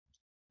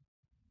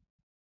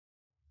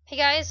Hey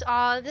guys,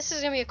 this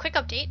is gonna be a quick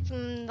update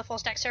from the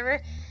FullStack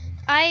server.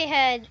 I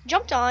had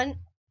jumped on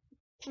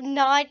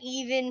not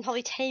even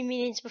probably 10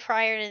 minutes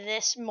prior to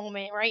this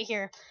moment right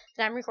here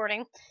that I'm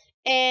recording,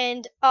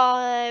 and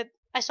I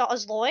saw a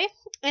Zloy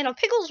and a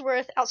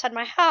Pigglesworth outside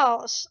my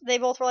house. They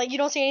both were like, "You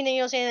don't see anything,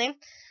 you don't see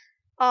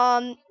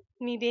anything."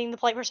 Me being the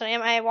polite person I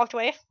am, I walked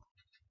away.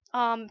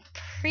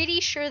 Pretty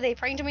sure they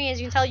pranked me.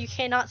 As you can tell, you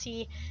cannot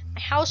see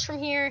my house from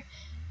here,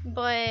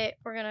 but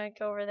we're gonna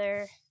go over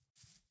there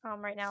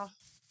right now.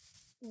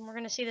 We're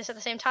going to see this at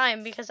the same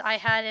time because I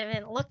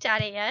hadn't looked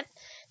at it yet.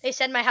 They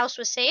said my house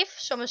was safe,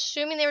 so I'm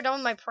assuming they were done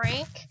with my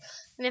prank.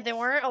 And if they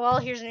weren't, oh well,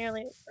 here's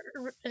an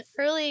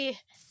early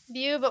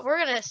view, but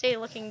we're going to stay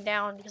looking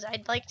down because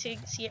I'd like to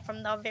see it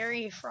from the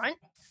very front.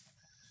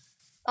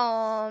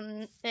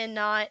 And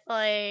not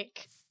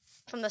like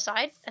from the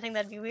side. I think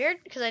that'd be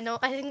weird because I'm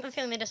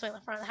feeling they just went in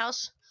the front of the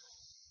house.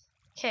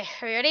 Okay,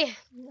 are we ready?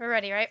 We're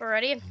ready, right? We're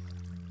ready?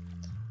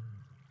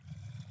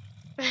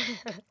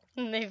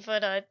 They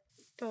put a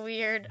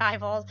weird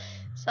eyeballs.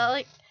 So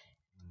like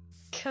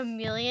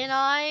chameleon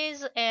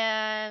eyes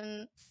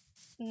and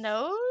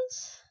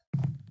nose?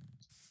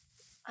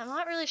 I'm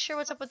not really sure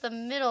what's up with the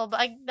middle,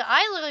 but the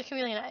eyes look like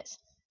chameleon eyes.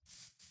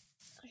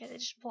 Okay, they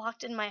just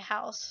blocked in my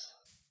house.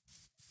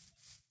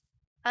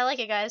 I like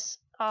it, guys.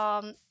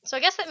 So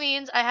I guess that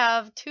means I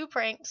have 2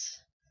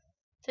 pranks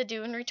to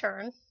do in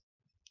return.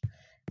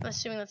 I'm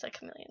assuming that's like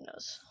chameleon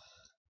nose.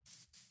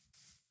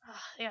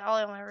 They got all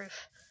on my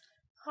roof.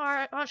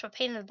 Alright, how much of a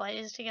pain in the butt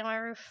is to get on my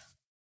roof?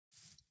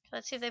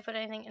 Let's see if they put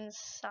anything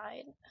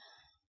inside.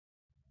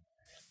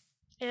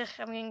 Ugh,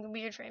 I'm getting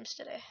weird frames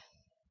today.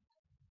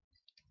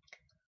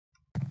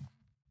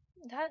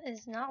 That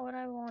is not what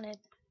I wanted.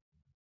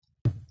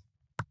 I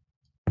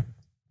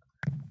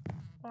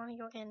want to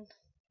go in.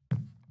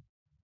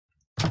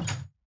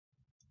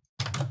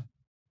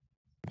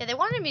 Yeah, they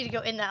wanted me to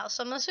go in the house,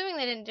 so I'm assuming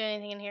they didn't do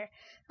anything in here.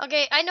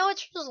 Okay, I know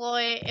it's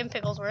Zloy and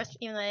Pigglesworth,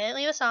 even though they didn't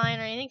leave a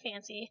sign or anything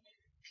fancy,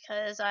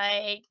 because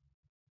I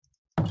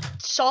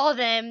saw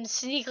them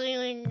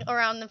sneaking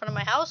around in front of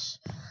my house.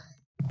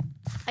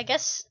 I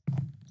guess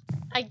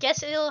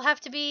it'll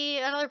have to be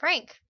another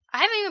prank. I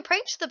haven't even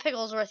pranked the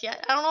Pigglesworth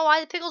yet. I don't know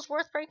why the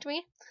Pigglesworth pranked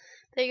me.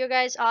 There you go,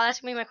 guys.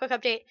 That's gonna be my quick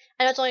update.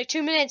 I know it's only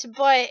 2 minutes,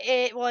 but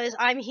it was.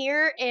 I'm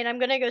here and I'm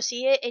gonna go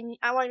see it, and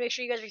I want to make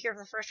sure you guys are here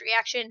for the first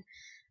reaction.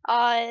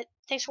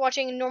 Thanks for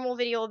watching. Normal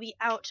video will be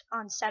out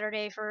on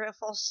Saturday for a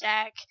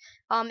FullStack.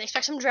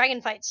 Expect some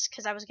dragon fights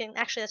because I was getting.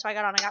 Actually, that's why I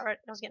got on. I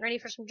was getting ready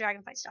for some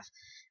dragon fight stuff.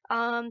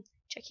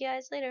 Check you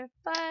guys later.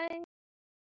 Bye.